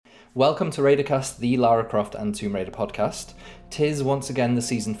Welcome to Raidercast, the Lara Croft and Tomb Raider podcast. 'Tis once again the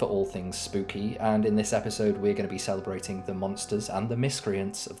season for all things spooky, and in this episode we're going to be celebrating the monsters and the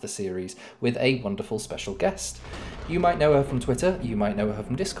miscreants of the series with a wonderful special guest. You might know her from Twitter, you might know her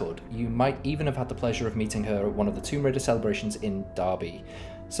from Discord, you might even have had the pleasure of meeting her at one of the Tomb Raider celebrations in Derby.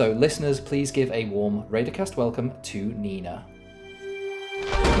 So listeners, please give a warm Raidercast welcome to Nina.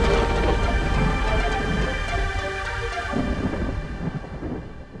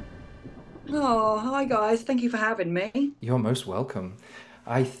 Oh, hi guys. Thank you for having me. You're most welcome.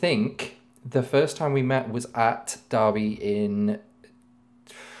 I think the first time we met was at Derby in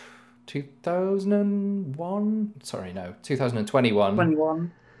 2001? Sorry, no, 2021.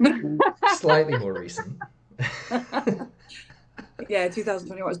 21. Slightly more recent. Yeah,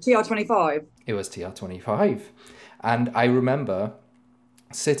 2021. It was TR25. It was TR25. And I remember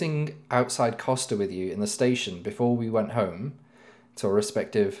sitting outside Costa with you in the station before we went home to our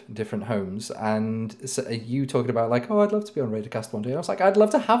respective different homes, and you talking about like, oh, I'd love to be on Raidercast one day. And I was like, I'd love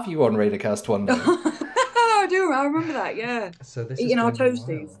to have you on Raidercast one day. I do. I remember that. Yeah. So this eating our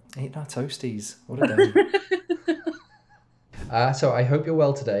toasties. Eating our toasties. What a day. So I hope you're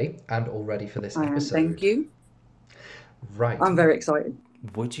well today and all ready for this episode. Thank you. Right. I'm very excited.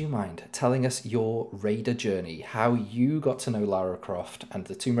 Would you mind telling us your Raider journey, how you got to know Lara Croft and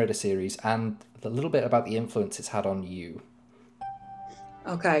the Tomb Raider series, and a little bit about the influence it's had on you?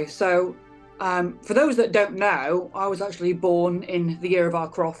 Okay, so for those that don't know, I was actually born in the year of our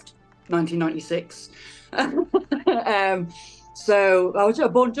Croft, 1996. So I was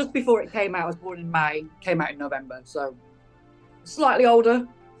born just before it came out. I was born in May, came out in November, so slightly older,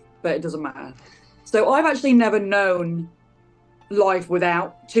 but it doesn't matter. So I've actually never known life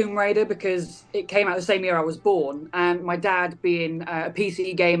without Tomb Raider because it came out the same year I was born, and my dad being a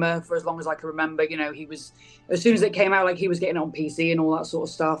PC gamer for as long as I can remember, you know, he was, as soon as it came out, like he was getting on PC and all that sort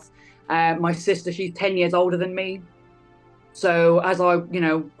of stuff. My sister, she's 10 years older than me, so as I, you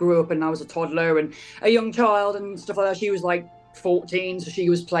know, grew up and I was a toddler and a young child and stuff like that, she was like 14, so she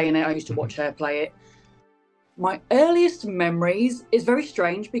was playing it. I used to watch her play it. My earliest memories is very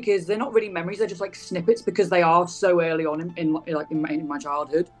strange because they're not really memories, they're just like snippets because they are so early on in my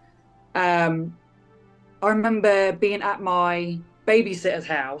childhood. I remember being at my babysitter's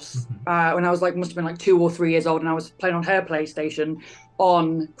house when I was like, must have been like 2 or 3 years old, and I was playing on her PlayStation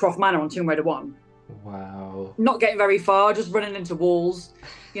on Croft Manor on Tomb Raider 1. Wow. Not getting very far, just running into walls,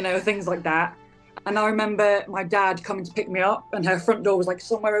 you know, things like that. And I remember my dad coming to pick me up, and her front door was like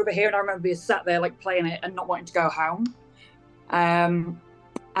somewhere over here. And I remember being sat there like playing it and not wanting to go home. And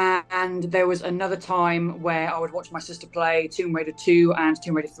there was another time where I would watch my sister play Tomb Raider 2 and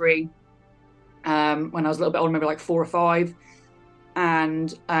Tomb Raider 3 when I was a little bit older, maybe like 4 or 5.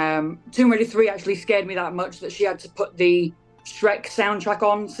 And Tomb Raider 3 actually scared me that much that she had to put the Shrek soundtrack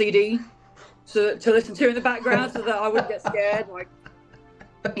on CD to listen to in the background so that I wouldn't get scared. Like,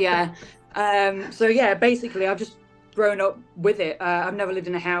 yeah. So yeah, basically I've just grown up with it. I've never lived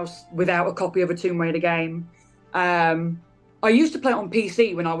in a house without a copy of a Tomb Raider game. I used to play it on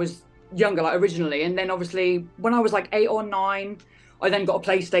PC when I was younger, like originally, and then obviously when I was like 8 or 9, I then got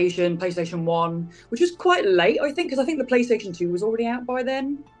a PlayStation 1, which was quite late, I think, because I think the PlayStation 2 was already out by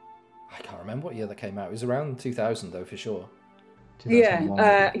then. I can't remember what year that came out. It was around 2000 though, for sure. Yeah,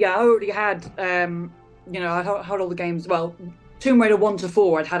 I already had, you know, I had all the games. Well, Tomb Raider 1 to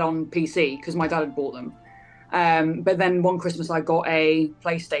 4 I'd had on PC because my dad had bought them. But then one Christmas I got a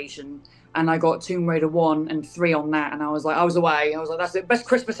PlayStation and I got Tomb Raider 1 and 3 on that, and I was away. I was like, that's the best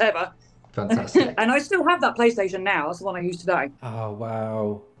Christmas ever. Fantastic. And I still have that PlayStation now. That's the one I use today. Oh,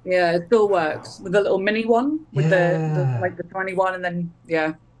 wow. Yeah, it still works. With the little mini one, with the tiny one, and then,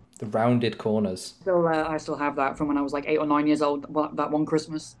 yeah. The rounded corners. I still have that from when I was like 8 or 9 years old, that one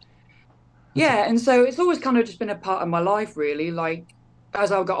Christmas. Yeah, and so it's always kind of just been a part of my life, really. Like,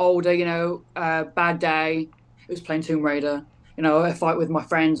 as I got older, you know, bad day, it was playing Tomb Raider. You know, a fight with my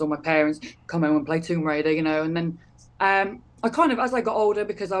friends or my parents, come home and play Tomb Raider, you know. And then I kind of, as I got older,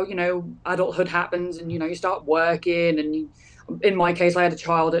 because, you know, adulthood happens and, you know, you start working. And in my case, I had a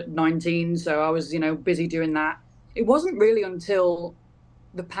child at 19, so I was, you know, busy doing that. It wasn't really until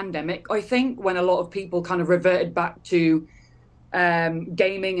the pandemic, I think, when a lot of people kind of reverted back to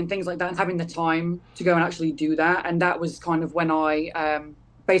gaming and things like that and having the time to go and actually do that. And that was kind of when I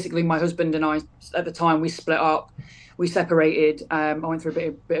basically, my husband and I at the time, we split up, we separated. I went through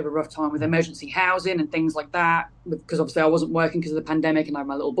a bit of a rough time with emergency housing and things like that, because obviously I wasn't working because of the pandemic and I had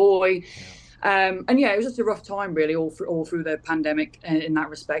my little boy. And yeah, it was just a rough time really all through the pandemic in that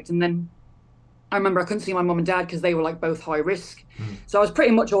respect. And then I remember I couldn't see my mum and dad because they were like both high risk. So I was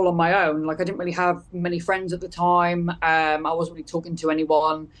pretty much all on my own. Like I didn't really have many friends at the time. I wasn't really talking to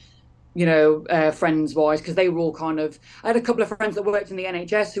anyone. friends wise, because they were all kind of. I had a couple of friends that worked in the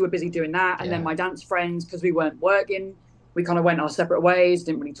NHS who were busy doing that, and then Yeah. my dance friends, because we weren't working, we kind of went our separate ways,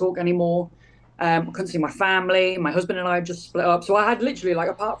 didn't really talk anymore. I couldn't see my family. My husband and I had just split up, so I had literally like,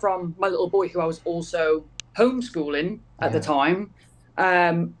 apart from my little boy who I was also homeschooling at the Yeah.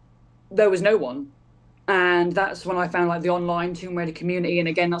 time, there was no one. And that's when I found like the online Tomb Raider community, and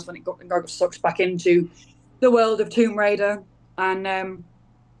again, that's when I got sucked back into the world of Tomb Raider, and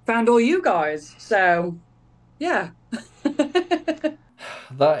found all you guys. So yeah.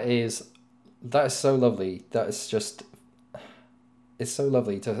 That is so lovely. It's so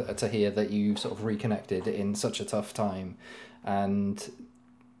lovely to hear that you sort of reconnected in such a tough time, and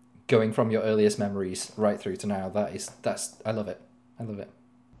going from your earliest memories right through to now. That's I love it. I love it.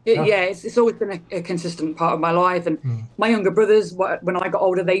 Oh. Yeah, it's always been a consistent part of my life. And my younger brothers, when I got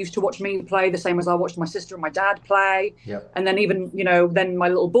older, they used to watch me play the same as I watched my sister and my dad play. Yep. And then even, then my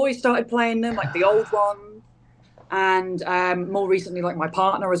little boy started playing them, like the old ones. And more recently, like my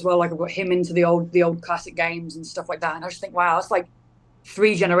partner as well, like I've got him into the old classic games and stuff like that. And I just think, wow, that's like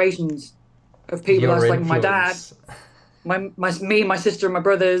 3 generations of people. Your That's like my dad, influence. me, my sister, and my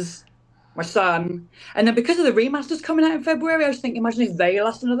brothers, my son. And then because of the remasters coming out in February, I was thinking, imagine if they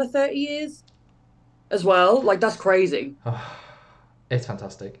last another 30 years as well. Like, that's crazy. Oh, it's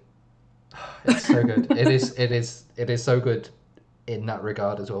fantastic. It's so good. It is so good in that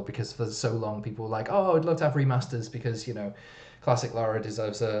regard as well, because for so long people were like, oh, I'd love to have remasters because, classic Lara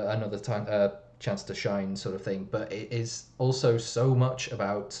deserves another time chance to shine, sort of thing. But it is also so much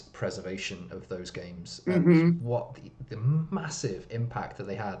about preservation of those games and what the massive impact that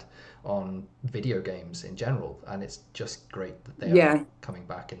they had on video games in general. And it's just great that they are coming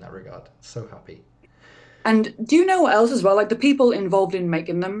back in that regard. So happy. And do you know what else as well? Like the people involved in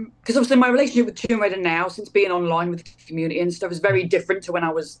making them, because obviously my relationship with Tomb Raider now, since being online with the community and stuff, is very different to when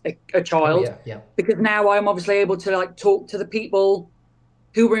I was a child. Oh, yeah. Because now I'm obviously able to like talk to the people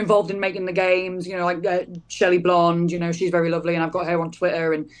who were involved in making the games. Like Shelley Blonde. She's very lovely, and I've got her on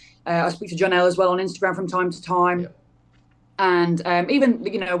Twitter, and I speak to Jonelle as well on Instagram from time to time. Yeah. And even,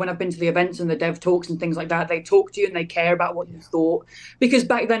 when I've been to the events and the dev talks and things like that, they talk to you and they care about what you thought. Because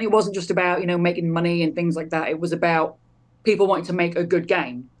back then it wasn't just about, making money and things like that. It was about people wanting to make a good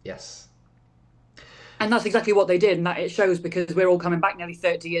game. Yes. And that's exactly what they did. And that it shows, because we're all coming back nearly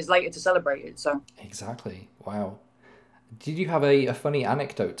 30 years later to celebrate it. So Exactly. Wow. Did you have a funny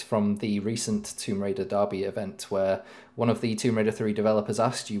anecdote from the recent Tomb Raider Derby event where one of the Tomb Raider 3 developers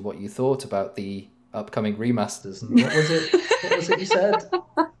asked you what you thought about the upcoming remasters, and what was it you said?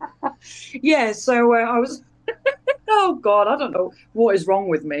 Yeah, so I was oh god, I don't know what is wrong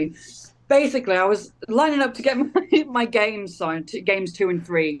with me. Basically, I was lining up to get my games signed, games 2 and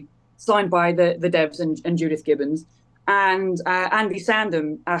 3 signed by the devs and Judith Gibbons, and Andy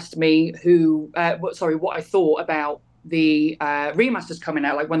Sandham asked me what I thought about the remasters coming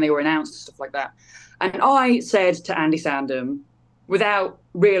out, like when they were announced and stuff like that. And I said to Andy Sandham, without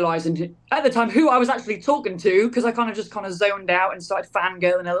realizing at the time who I was actually talking to, because I kind of zoned out and started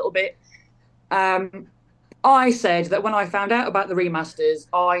fangirling a little bit. I said that when I found out about the remasters,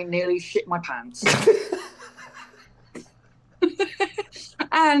 I nearly shit my pants.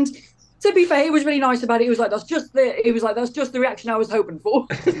 And to be fair, he was really nice about it. He was like, that's just the reaction I was hoping for.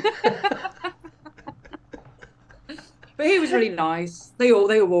 But he was really nice. They were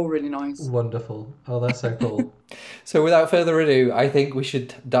all really nice. Wonderful. Oh, that's so cool. So without further ado, I think we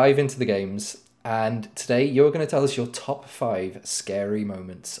should dive into the games. And today you're going to tell us your top 5 scary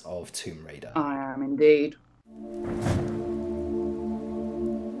moments of Tomb Raider. I am indeed.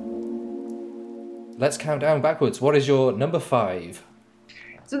 Let's count down backwards. What is your number 5?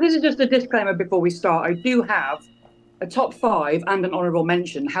 So this is just a disclaimer before we start. I do have a top 5 and an honourable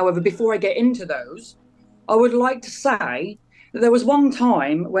mention. However, before I get into those, I would like to say that there was one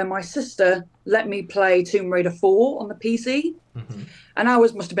time when my sister let me play Tomb Raider 4 on the PC, and I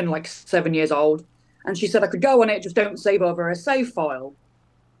must have been like 7 years old, and she said I could go on it, just don't save over a save file.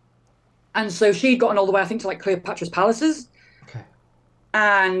 And so she'd gotten all the way, I think, to like Cleopatra's Palaces. Okay.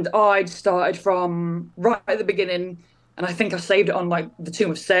 And I'd started from right at the beginning, and I think I saved it on like the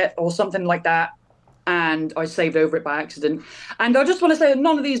Tomb of Set or something like that. And I saved over it by accident. And I just want to say that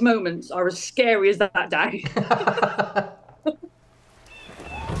none of these moments are as scary as that day.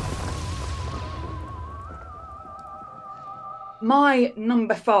 My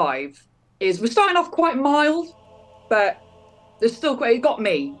number 5 we're starting off quite mild, but there's still it got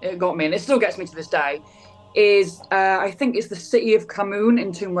me, and it still gets me to this day, I think it's the city of Khamun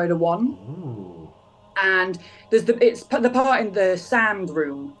in Tomb Raider 1. Ooh. And it's the part in the sand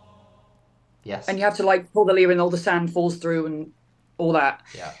room. Yes. And you have to like pull the lever and all the sand falls through and all that.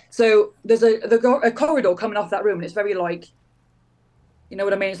 Yeah. So there's a corridor coming off that room, and it's very like, you know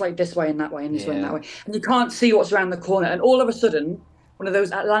what I mean? It's like this way and that way and this way and that way, and you can't see what's around the corner. And all of a sudden, one of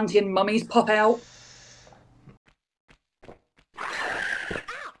those Atlantean mummies pop out.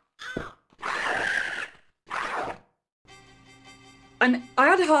 And I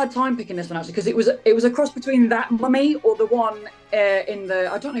had a hard time picking this one actually because it was a cross between that mummy or the one in the,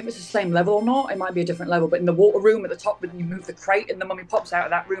 I don't know if it's the same level or not. It might be a different level, but in the water room at the top, when you move the crate and the mummy pops out of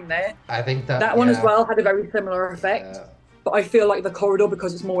that room there. I think that one as well had a very similar effect. Yeah. But I feel like the corridor,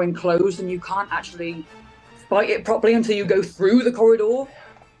 because it's more enclosed and you can't actually fight it properly until you go through the corridor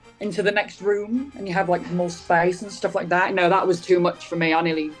into the next room and you have like more space and stuff like that. No, that was too much for me. I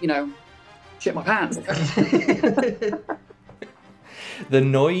nearly, shit my pants. The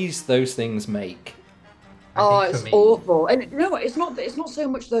noise those things make. It's awful. And you know what? It's not so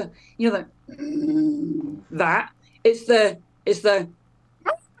much the that. It's the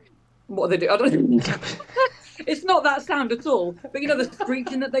what do they do? I don't know. It's not that sound at all. But the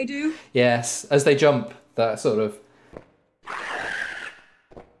screeching that they do. Yes, as they jump, that sort of.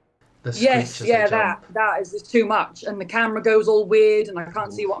 That is just too much, and the camera goes all weird, and I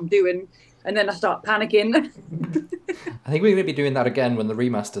can't see what I'm doing, and then I start panicking. I think we're going to be doing that again when the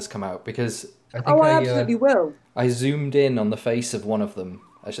remasters come out, because I absolutely will. I zoomed in on the face of one of them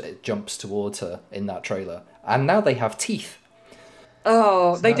as it jumps towards her in that trailer, and now they have teeth.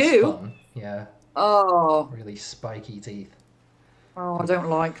 Oh, so they do? Fun. Yeah. Oh. Really spiky teeth. Oh, I don't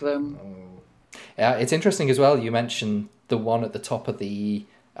like them. Oh. Yeah, it's interesting as well. You mentioned the one at the top of the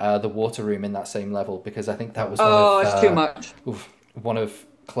water room in that same level, because I think that was it's too much. One of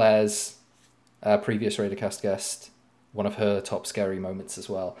Claire's previous Radarcast guest, one of her top scary moments as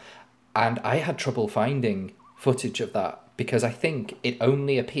well. And I had trouble finding footage of that because I think it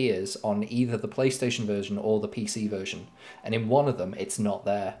only appears on either the PlayStation version or the PC version. And in one of them, it's not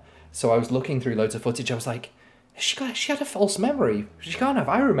there. So I was looking through loads of footage. I was like, she had a false memory. She can't have.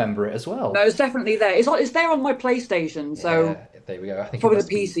 I remember it as well. No, it's definitely there. It's there on my PlayStation. So yeah, there we go. I think probably the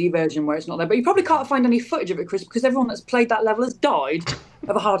PC version where it's not there. But you probably can't find any footage of it, Chris, because everyone that's played that level has died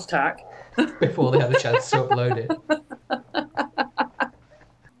of a heart attack. Before they had a chance to upload it.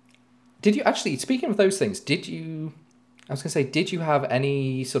 Did you actually, speaking of those things, did you have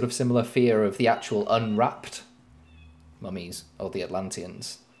any sort of similar fear of the actual unwrapped mummies or the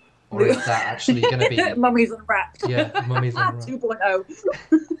Atlanteans? Or is that actually going to be... Mummies Unwrapped. Yeah, Mummies Unwrapped.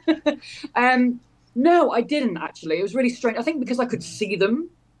 2.0. No, I didn't actually. It was really strange. I think because I could see them.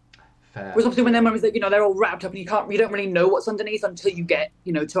 Fair. Whereas obviously when they're mummies, they're all wrapped up and you don't really know what's underneath until you get,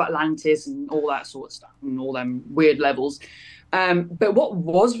 to Atlantis and all that sort of stuff and all them weird levels. But what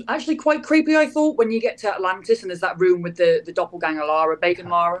was actually quite creepy, I thought, when you get to Atlantis and there's that room with the doppelganger Lara, Bacon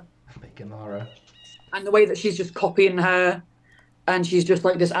Lara. Bacon Lara. And the way that she's just copying her. And she's just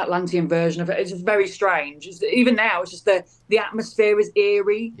like this Atlantean version of it. It's just very strange. Even now, it's just the atmosphere is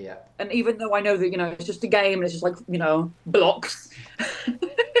eerie. Yeah. And even though I know that, it's just a game and it's just like, blocks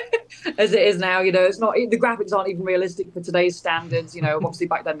as it is now, it's not, the graphics aren't even realistic for today's standards. Obviously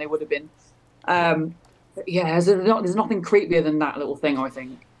back then they would have been. There's nothing creepier than that little thing, I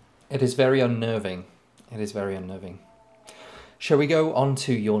think. It is very unnerving. Shall we go on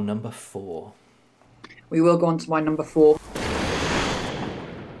to your number 4? We will go on to my number 4.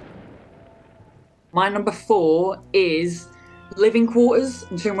 My number 4 is Living Quarters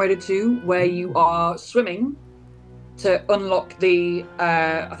in Tomb Raider 2, where you are swimming to unlock the,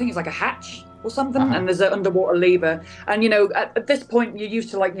 I think it's like a hatch or something, and there's an underwater lever. And, at this point, you're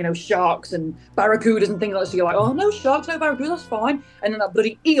used to, sharks and barracudas and things like that. So you're like, oh, no sharks, no barracudas, that's fine. And then that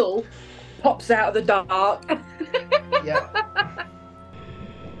bloody eel pops out of the dark. Yeah.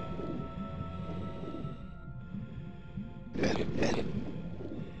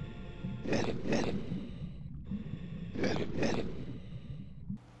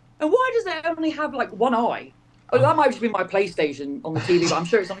 And why does it only have like one eye? Well, that might just be my PlayStation on the TV, but I'm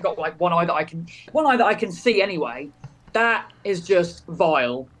sure it's only got like one eye that I can see anyway. That is just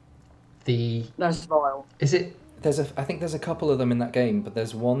vile. That's vile. Is it? I think there's a couple of them in that game, but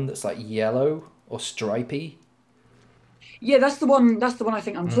there's one that's like yellow or stripy. Yeah, that's the one I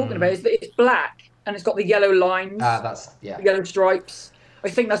think I'm talking about. It's black and it's got the yellow lines. The yellow stripes. I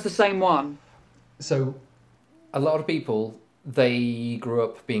think that's the same one. So, a lot of people, they grew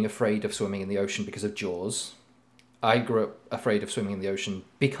up being afraid of swimming in the ocean because of Jaws. I grew up afraid of swimming in the ocean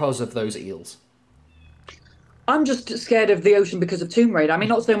because of those eels. I'm just scared of the ocean because of Tomb Raider. I mean,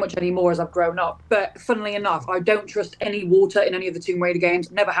 not so much anymore as I've grown up, but funnily enough, I don't trust any water in any of the Tomb Raider games.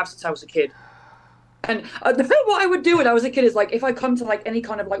 Never have since I was a kid. And what I would do when I was a kid is like if I come to like any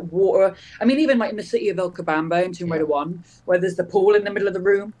kind of like water, I mean even like in the city of Vilcabamba in Tomb Yeah. Raider 1, where there's the pool in the middle of the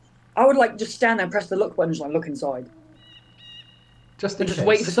room, I would like just stand there and press the look button and just like look inside Just in and just case.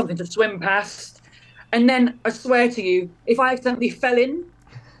 wait for something to swim past. And then I swear to you, if I accidentally fell in,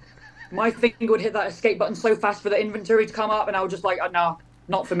 my finger would hit that escape button so fast for the inventory to come up, and I would just like, oh, no,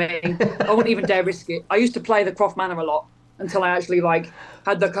 not for me. I wouldn't even dare risk it. I used to play the Croft Manor a lot until I actually like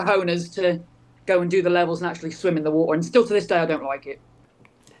had the cojones to go and do the levels and actually swim in the water. And still to this day, I don't like it.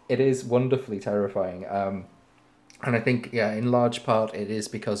 It is wonderfully terrifying. And I think, yeah, in large part, it is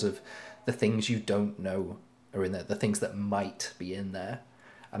because of the things you don't know are in there, the things that might be in there.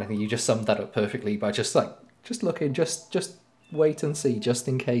 And I think you just summed that up perfectly by just looking, just wait and see, just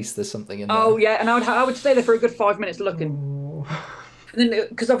in case there's something in there. Oh yeah, and I would stay there for a good 5 minutes looking. And then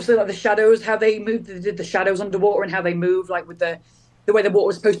because obviously like the shadows, how they moved, they did the shadows underwater and how they move, like with the way the water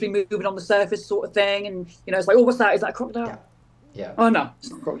was supposed to be moving on the surface, sort of thing. And you know, it's like, oh, what's that? Is that a crocodile? Yeah. Yeah. Oh no, it's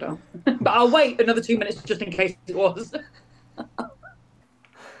not a crocodile. But I'll wait another 2 minutes just in case it was.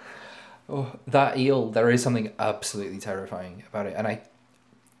 Oh, that eel, there is something absolutely terrifying about it. And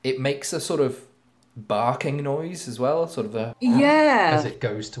it makes a sort of barking noise as well, sort of a... Yeah. As it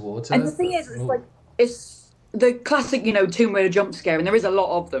goes towards her. And the thing is, it's like it's the classic, you know, Tomb Raider jump scare, and there is a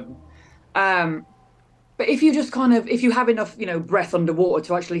lot of them. But if you just kind of, if you have enough, you know, breath underwater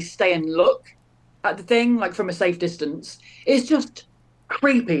to actually stay and look at the thing, like from a safe distance, it's just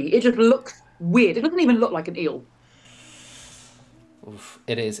creepy. It just looks weird. It doesn't even look like an eel. Oof,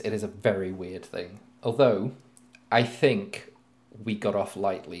 it is a very weird thing. Although, I think we got off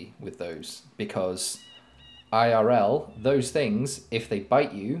lightly with those, because IRL, those things, if they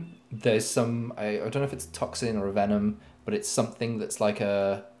bite you, there's some, I don't know if it's a toxin or a venom, but it's something that's like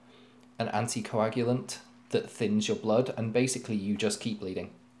an anticoagulant that thins your blood, and basically you just keep bleeding.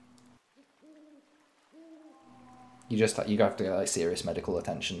 You have to get like serious medical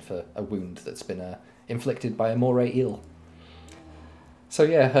attention for a wound that's been inflicted by a moray eel. So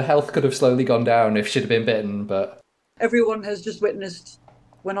yeah, her health could have slowly gone down if she'd have been bitten, but... Everyone has just witnessed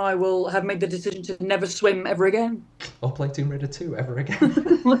when I will have made the decision to never swim ever again. Or play Tomb Raider 2 ever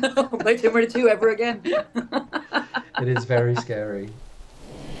again. Play Tomb Raider 2 ever again. It is very scary.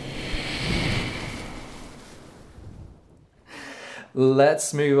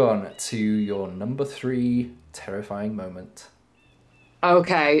 Let's move on to your number 3 terrifying moment.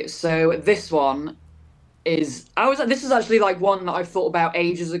 Okay, so this one is this is actually like one that I've thought about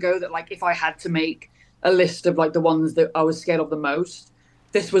ages ago, that like if I had to make a list of like the ones that I was scared of the most,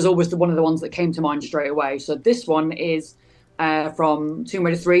 this was always one of the ones that came to mind straight away. So this one is from Tomb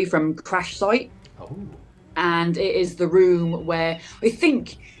Raider 3, from Crash Site. Oh. And it is the room where I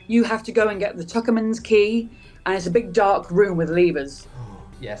think you have to go and get the Tuckerman's key, and it's a big dark room with levers.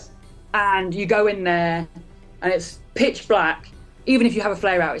 Yes. And you go in there and it's pitch black. Even if you have a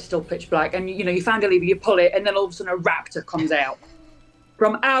flare out, it's still pitch black. And you know, you found a lever, you pull it, and then all of a sudden a raptor comes out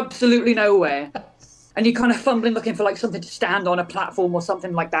from absolutely nowhere. And you're kind of fumbling, looking for like something to stand on, a platform or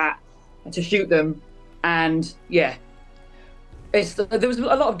something like that, and to shoot them. And yeah, there was a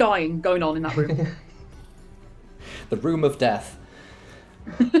lot of dying going on in that room. The Room of Death.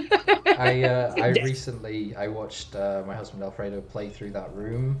 I recently watched my husband Alfredo play through that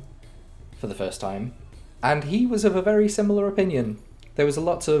room for the first time, and he was of a very similar opinion. There was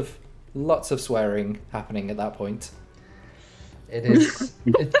lots of swearing happening at that point. It's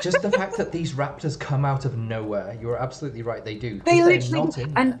just the fact that these raptors come out of nowhere. You're absolutely right, they do. They They're literally not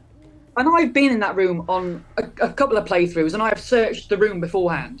in and I've been in that room on a couple of playthroughs, and I've searched the room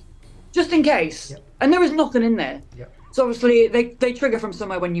beforehand, just in case. Yep. And there was nothing in there. Yep. So obviously they trigger from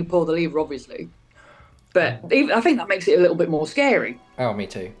somewhere when you pull the lever, obviously. But I think that makes it a little bit more scary. Oh, me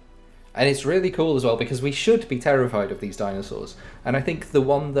too. And it's really cool as well, because we should be terrified of these dinosaurs. And I think the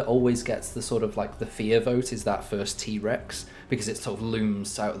one that always gets the sort of like the fear vote is that first T-Rex, because it sort of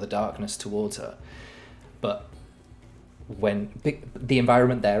looms out of the darkness towards her. But when the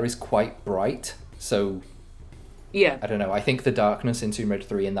environment there is quite bright, so Yeah. I don't know, I think the darkness in Tomb Raider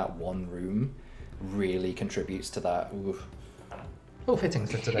 3 in that one room really contributes to that. Oof. All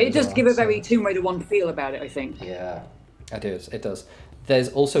fittings for today. It does give a very Tomb Raider 1 feel about it, I think. Yeah. It does. There's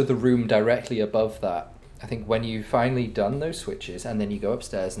also the room directly above that. I think when you've finally done those switches, and then you go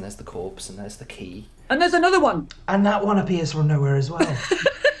upstairs and there's the corpse and there's the key. And there's another one. And that one appears from nowhere as well.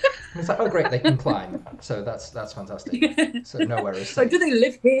 It's like, oh great, they can climb. So that's fantastic. So nowhere is Like, safe. do they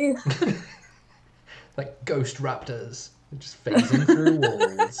live here? Like ghost raptors. They're just phasing through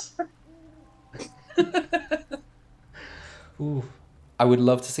walls. Ooh. I would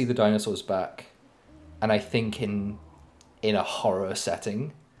love to see the dinosaurs back, and I think in a horror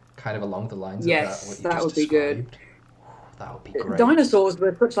setting, kind of along the lines Yes, of what you that just would be good. described. That would be great. Dinosaurs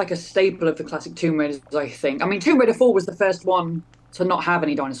were such like a staple of the classic Tomb Raiders, I think. I mean, Tomb Raider 4 was the first one to not have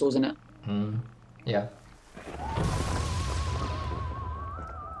any dinosaurs in it. Yeah.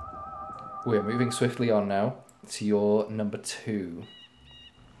 We're moving swiftly on now to your number 2.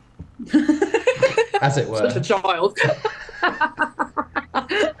 As it were. Such a child.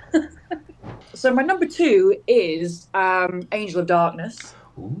 So my number 2 is Angel of Darkness.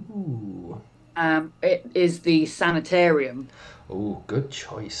 Ooh. It is the sanitarium. Ooh, good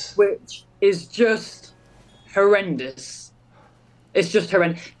choice. Which is just horrendous. It's just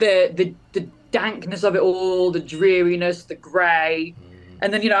horrendous. The dankness of it all, the dreariness, the grey.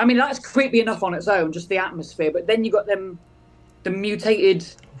 And then, I mean, that's creepy enough on its own, just the atmosphere. But then you got the mutated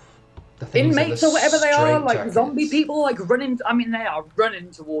inmates or whatever they are, like zombie people, like running. I mean, they are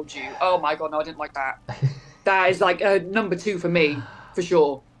running towards you. Oh my God, no, I didn't like that. That is like number 2 for me, for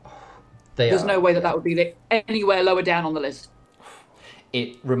sure. There's no way that would be anywhere lower down on the list.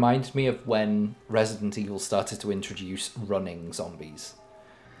 It reminds me of when Resident Evil started to introduce running zombies.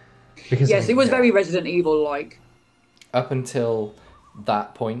 Yes, it was very Resident Evil-like. Up until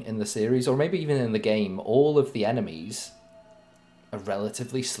that point in the series, or maybe even in the game, all of the enemies are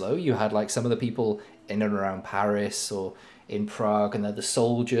relatively slow. You had like some of the people in and around Paris or in Prague, and they're the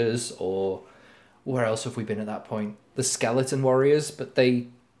soldiers, or where else have we been at that point? The skeleton warriors, but they're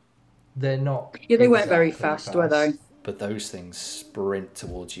not. Yeah, they weren't very fast, were they? But those things sprint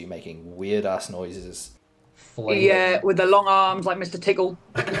towards you, making weird ass noises. Flaming. Yeah, with the long arms like Mr. Tickle.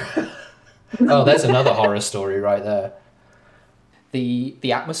 Oh, there's another horror story right there.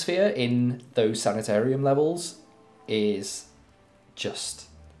 The atmosphere in those sanitarium levels is just...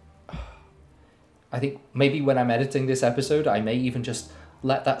 I think maybe when I'm editing this episode, I may even just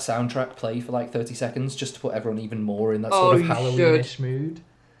let that soundtrack play for like 30 seconds just to put everyone even more in that sort of Halloween-ish mood.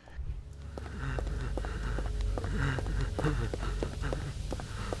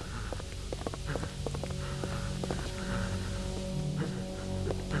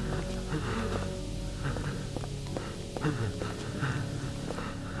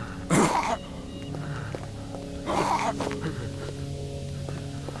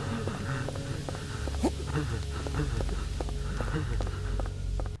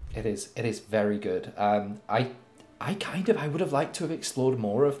 It is very good. I would have liked to have explored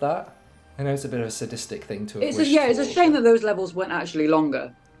more of that. I know it's a bit of a sadistic thing to have wished it's a for, shame that those levels weren't actually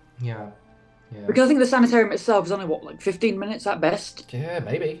longer. Yeah. Because I think the sanitarium itself is only, like 15 minutes at best? Yeah,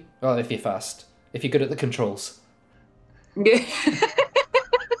 maybe. Well, if you're fast. If you're good at the controls. Yeah.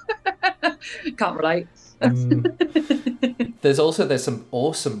 Can't relate. There's some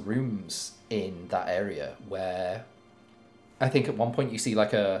awesome rooms in that area where I think at one point you see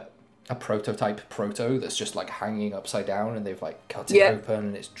like a prototype proto that's just like hanging upside down, and they've like cut it open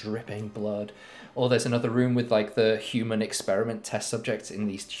and it's dripping blood. Or there's another room with like the human experiment test subjects in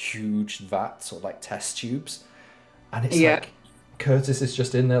these huge vats or like test tubes, and it's like Curtis is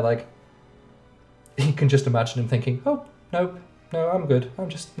just in there, like you can just imagine him thinking, oh no, I'm good,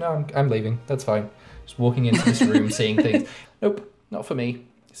 I'm leaving, that's fine, just walking into this room seeing things. Nope, not for me,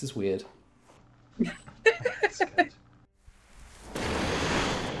 this is weird. That's good.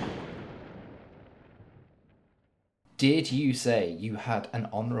 Did you say you had an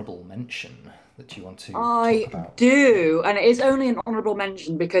honourable mention that you want to talk about? I do, and it is only an honourable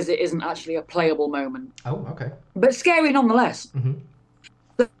mention because it isn't actually a playable moment. Oh, okay. But scary nonetheless. Mm-hmm.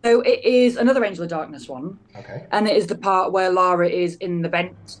 So it is another Angel of Darkness one. Okay. And it is the part where Lara is in the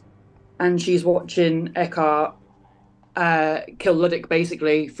vent and she's watching Eckhart kill Ludwig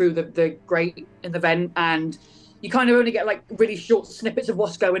basically through the grate in the vent, and you kind of only get like really short snippets of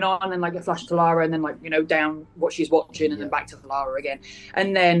what's going on, and like a flash to Lara, and then like down what she's watching, and then back to Lara again,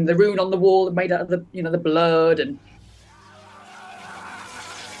 and then the rune on the wall made out of the the blood, and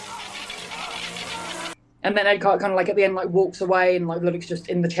then Eckhart kind of like at the end like walks away, and like Ludwig's just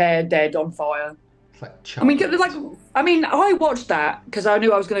in the chair dead on fire. I watched that because I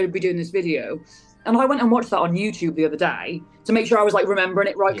knew I was going to be doing this video, and I went and watched that on YouTube the other day to make sure I was like remembering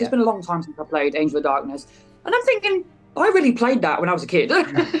it right, because it's been a long time since I played Angel of Darkness. And I'm thinking, I really played that when I was a kid.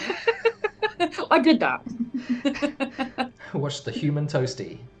 I did that. Watch the human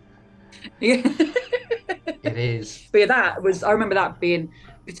toasty. Yeah. It is. But yeah, I remember that being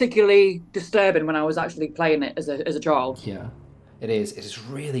particularly disturbing when I was actually playing it as a child. Yeah, it is. It is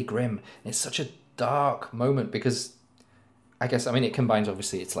really grim. It's such a dark moment because it combines,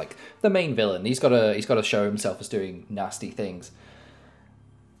 obviously, it's like the main villain. He's got to show himself as doing nasty things.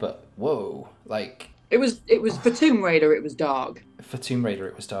 But whoa, like... It was for Tomb Raider, it was dark. For Tomb Raider,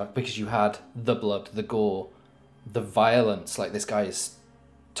 it was dark because you had the blood, the gore, the violence. Like, this guy is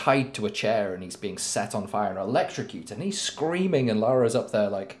tied to a chair and he's being set on fire and electrocuted and he's screaming and Lara's up there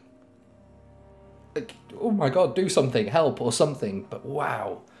like, oh my god, do something, help or something. But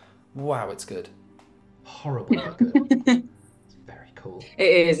wow, it's good. Horrible but good. It's very cool.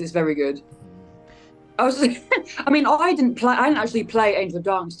 It is. It's very good. I didn't actually play Angel of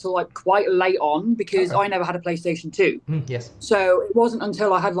Darkness till like quite late on because I never had a PlayStation 2. Yes. So it wasn't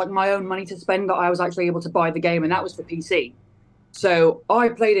until I had like my own money to spend that I was actually able to buy the game, and that was for PC. So I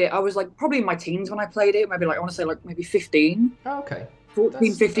played it. I was like probably in my teens when I played it. Maybe like I want to say like maybe 15. Oh, okay.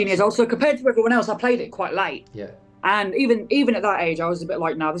 14, 15 years old. So compared to everyone else, I played it quite late. Yeah. And even at that age, I was a bit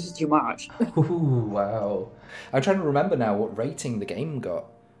like, no, this is too much. Ooh, wow. I'm trying to remember now what rating the game got.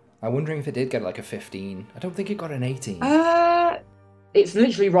 I'm wondering if it did get like a 15. I don't think it got an 18. It's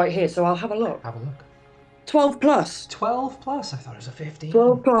literally right here, so I'll have a look. Have a look. 12 plus. 12 plus? I thought it was a 15.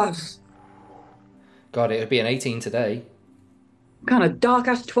 12 plus. God, it would be an 18 today. What kind of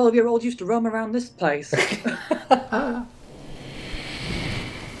dark-ass 12-year-old used to roam around this place?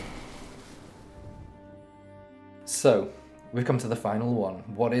 So, we've come to the final one.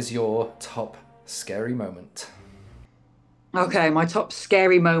 What is your top scary moment? Okay, my top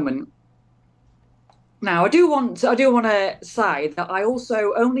scary moment. Now, I do want to say that I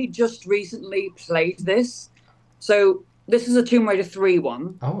also only just recently played this. So this is a Tomb Raider 3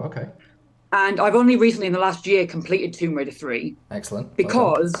 one. Oh, okay. And I've only recently, in the last year, completed Tomb Raider 3. Excellent.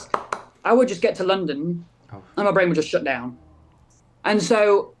 Because I would just get to London and my brain would just shut down. And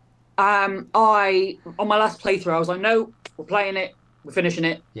so on my last playthrough, I was like, no, we're playing it, we're finishing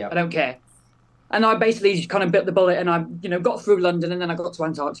it, I don't care. And I basically just kind of bit the bullet and I, got through London and then I got to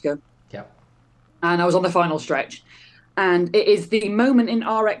Antarctica. Yeah. And I was on the final stretch. And it is the moment in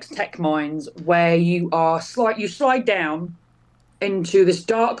RX Tech Mines where you slide down into this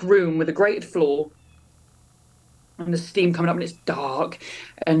dark room with a grated floor and the steam coming up and it's dark.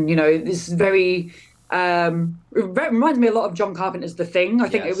 And, this is very... it reminds me a lot of John Carpenter's The Thing. I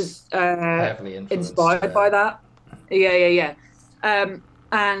think it was heavily inspired by that. Yeah.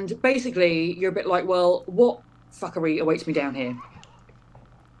 And basically, you're a bit like, well, what fuckery awaits me down here?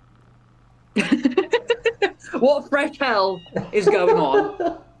 What fresh hell is going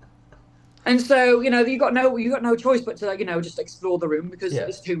on? And so, you got no choice but to, just explore the room because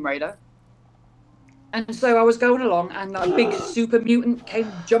it's Tomb Raider. And so I was going along, and a big super mutant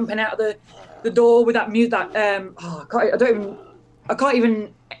came jumping out of the door with that I can't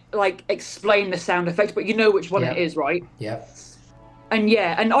even like explain the sound effects, but you know which one it is, right? Yeah. And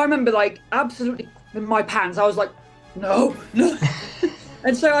and I remember like absolutely in my pants, I was like, no.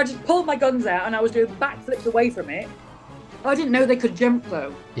 And so I just pulled my guns out and I was doing backflips away from it. I didn't know they could jump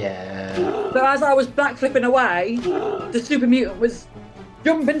though. Yeah. So as I was backflipping away, the super mutant was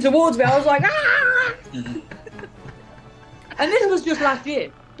jumping towards me. I was like, ah! And this was just last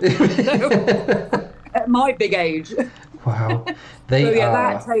year. So, at my big age. Wow.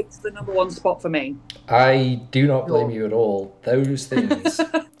 That takes the number one spot for me. I do not blame you at all. Those things.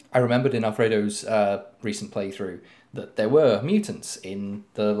 I remembered in Alfredo's recent playthrough that there were mutants in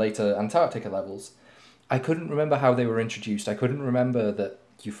the later Antarctica levels. I couldn't remember how they were introduced. I couldn't remember that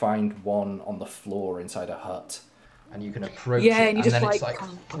you find one on the floor inside a hut. And you can approach it, and then it's like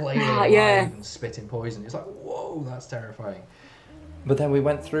flailing alive and spitting poison. It's like, whoa, that's terrifying. But then we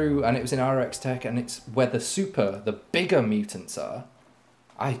went through, and it was in RX Tech, and it's where the bigger mutants are.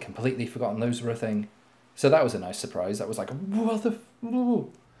 I had completely forgotten those were a thing. So that was a nice surprise. That was like, what the...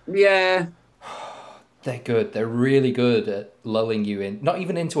 Yeah. They're good. They're really good at lulling you in, not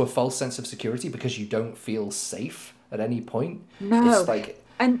even into a false sense of security, because you don't feel safe at any point. No. It's like...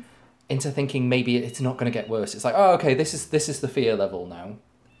 into thinking maybe it's not going to get worse. It's like, oh, okay, this is the fear level now.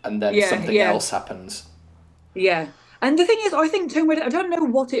 And then something else happens. Yeah. And the thing is, I think Tomb Raider, I don't know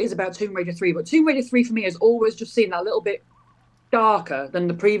what it is about Tomb Raider 3, but Tomb Raider 3 for me has always just seemed that little bit darker than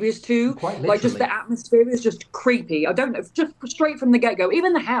the previous two. Quite literally. Like, just the atmosphere is just creepy. I don't know, just straight from the get-go.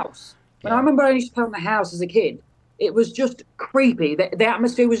 Even the house. When I remember I used to play on the house as a kid, it was just creepy. The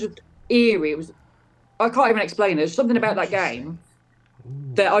atmosphere was just eerie. I can't even explain it. There's something about that game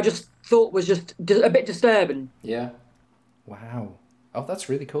that I just thought was just a bit disturbing. Yeah. Wow. Oh, that's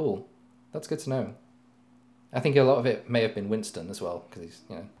really cool. That's good to know. I think a lot of it may have been Winston as well, because he's,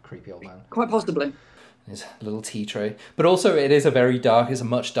 creepy old man. Quite possibly. His little tea tray. But also it is it's a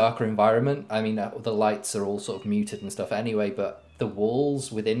much darker environment. I mean, the lights are all sort of muted and stuff anyway, but the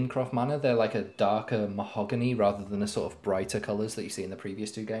walls within Croft Manor, they're like a darker mahogany rather than the sort of brighter colours that you see in the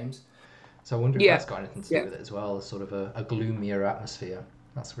previous two games. So I wonder if that's got anything to do with it as well, as sort of a gloomier atmosphere.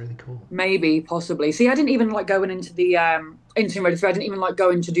 That's really cool. Maybe, possibly. See, I didn't even like going into the into Tomb Raider 3. I didn't even like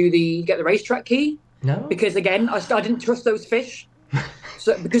going to get the racetrack key. No. Because again, I didn't trust those fish.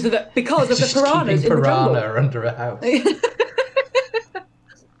 So because of the Just piranhas keeping in the jungle. piranha under a house.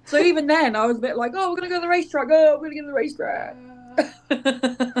 So even then, I was a bit like, "Oh, we're gonna go to the racetrack. Oh, we're gonna go to the racetrack."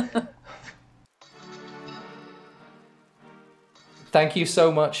 Thank you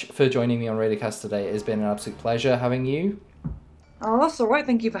so much for joining me on Radiocast today. It's been an absolute pleasure having you. Oh, that's all right.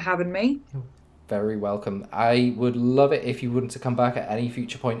 Thank you for having me. Very welcome. I would love it if you wouldn't to come back at any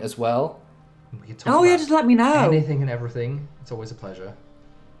future point as well. We can talk Oh yeah, about just let me know. anything and everything. It's always a pleasure.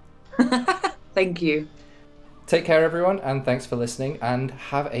 Thank you. Take care, everyone, and thanks for listening, and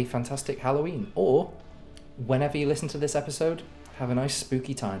have a fantastic Halloween. Or, whenever you listen to this episode, have a nice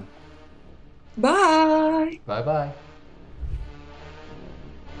spooky time. Bye. Bye-bye.